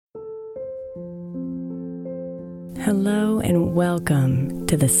Hello and welcome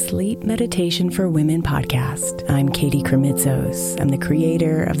to the Sleep Meditation for Women podcast. I'm Katie Kremitzos. I'm the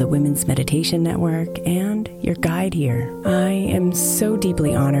creator of the Women's Meditation Network and your guide here. I am so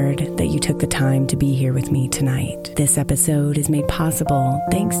deeply honored that you took the time to be here with me tonight. This episode is made possible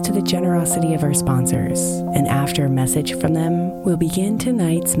thanks to the generosity of our sponsors. And after a message from them, we'll begin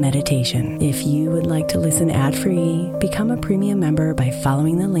tonight's meditation. If you would like to listen ad-free, become a premium member by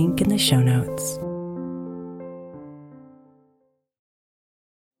following the link in the show notes.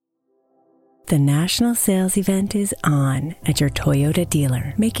 The national sales event is on at your Toyota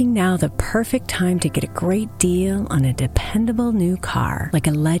dealer, making now the perfect time to get a great deal on a dependable new car, like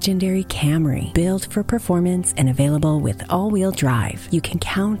a legendary Camry, built for performance and available with all-wheel drive. You can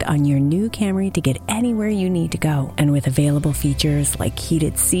count on your new Camry to get anywhere you need to go. And with available features like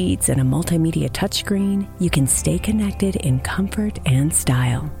heated seats and a multimedia touchscreen, you can stay connected in comfort and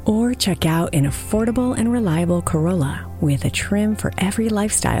style. Or check out an affordable and reliable Corolla with a trim for every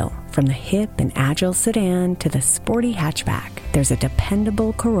lifestyle, from the hip and agile sedan to the sporty hatchback. There's a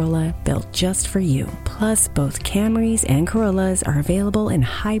dependable Corolla built just for you. Plus, both Camrys and Corollas are available in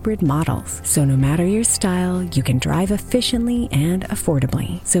hybrid models, so no matter your style, you can drive efficiently and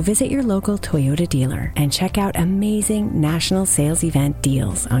affordably. So visit your local Toyota dealer and check out amazing national sales event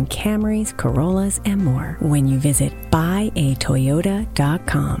deals on Camrys, Corollas, and more when you visit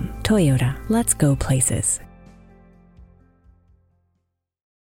buyatoyota.com. Toyota, let's go places.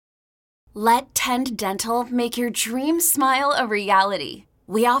 Let Tend Dental make your dream smile a reality.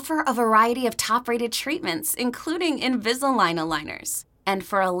 We offer a variety of top-rated treatments, including Invisalign aligners. And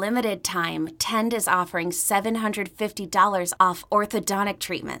for a limited time, Tend is offering $750 off orthodontic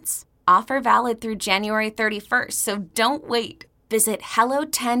treatments. Offer valid through January 31st, so don't wait. Visit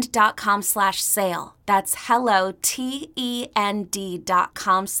hellotend.com/sale. That's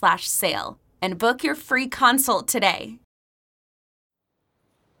hellotend.com/sale. And book your free consult today.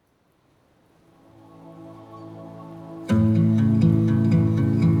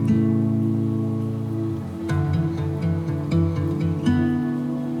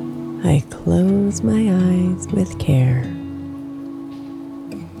 I close my eyes with care,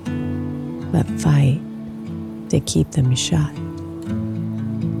 but fight to keep them shut.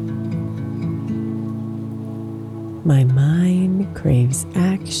 My mind craves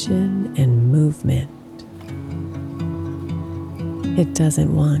action and movement. It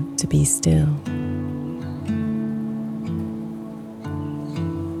doesn't want to be still.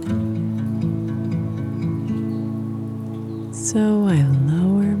 So I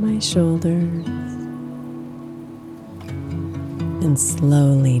lower my shoulders and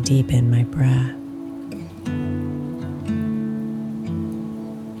slowly deepen my breath.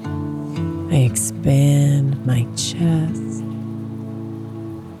 I expand my chest,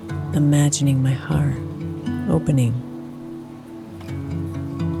 imagining my heart opening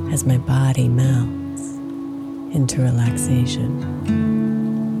as my body melts into relaxation.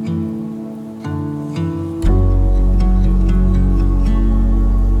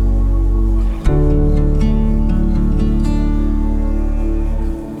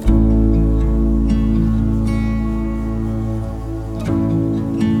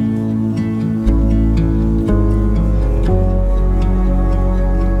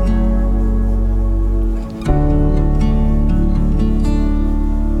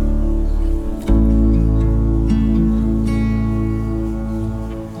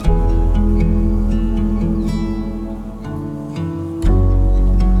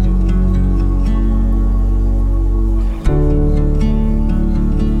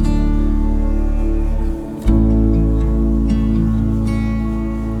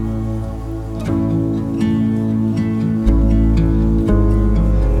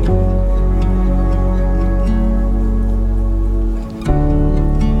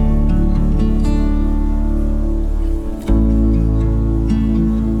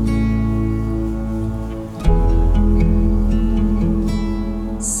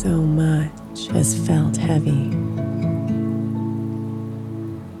 So much has felt heavy,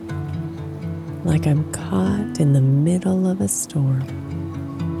 like I'm caught in the middle of a storm.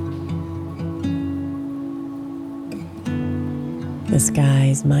 The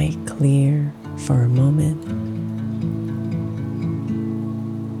skies might clear for a moment,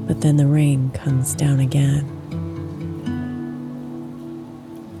 but then the rain comes down again.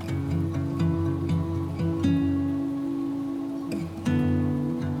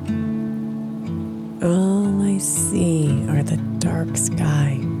 All I see are the dark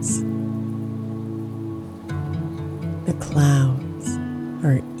skies. The clouds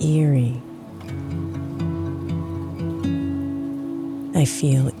are eerie. I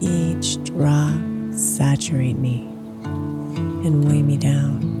feel each drop saturate me and weigh me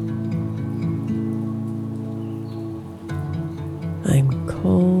down. I'm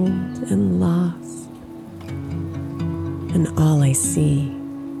cold and lost, and all I see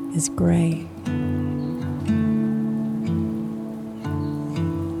is gray.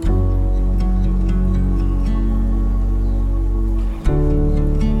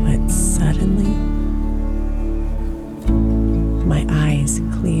 But suddenly, my eyes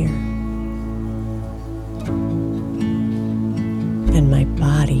clear, and my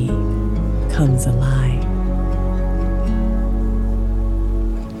body comes alive.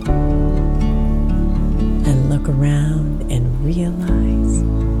 I look around and realize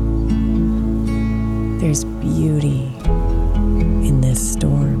there's beauty in this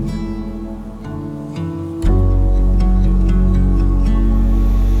storm.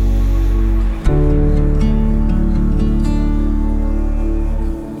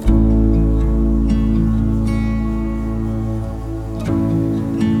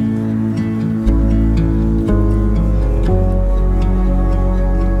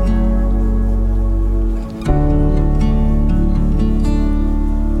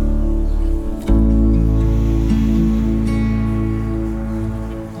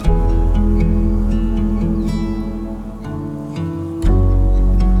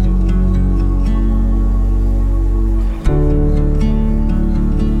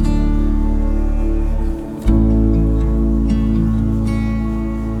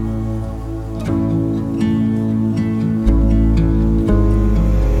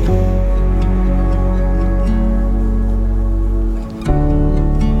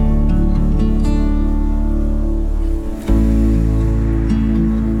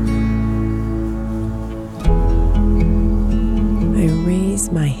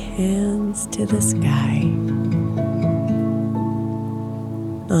 My hands to the sky,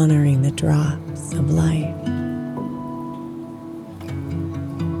 honoring the drops of life,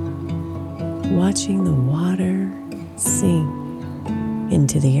 watching the water sink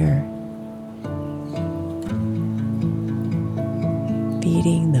into the earth,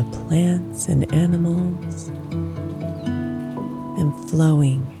 feeding the plants and animals, and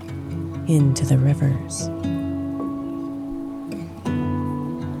flowing into the rivers.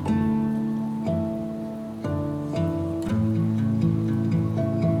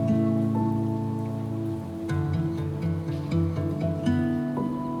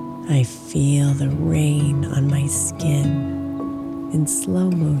 I feel the rain on my skin in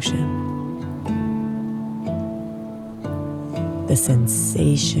slow motion. The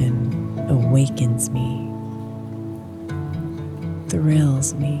sensation awakens me,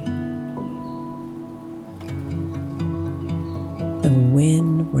 thrills me. The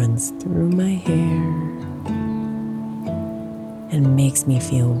wind runs through my hair and makes me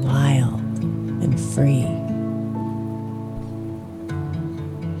feel wild and free.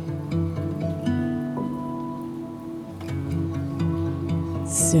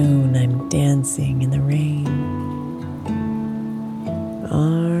 Soon I'm dancing in the rain,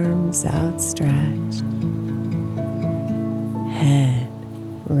 arms outstretched, head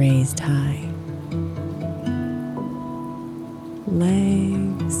raised high,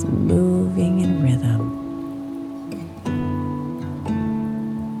 legs moving in rhythm.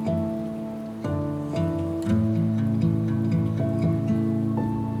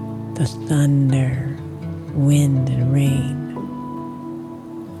 The thunder, wind, and rain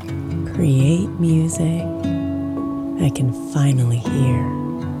create music I can finally hear.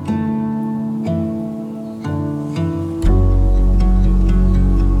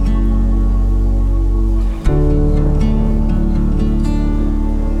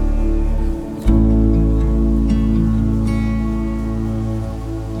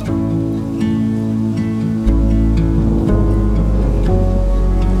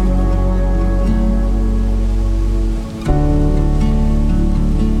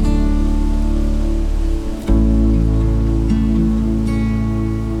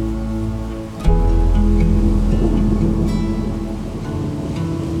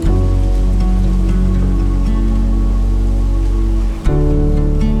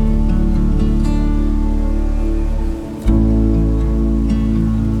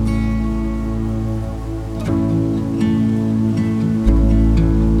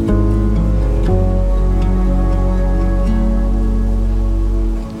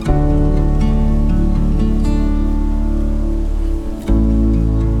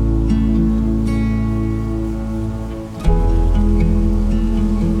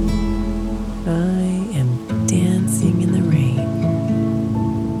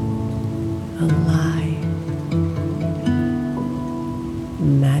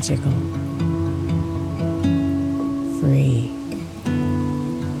 Magical, free.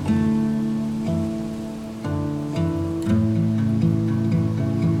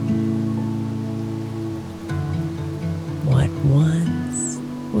 What once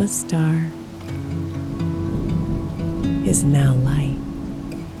was dark is now light.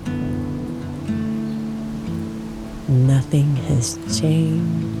 Nothing has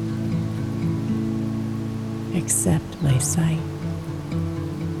changed except my sight.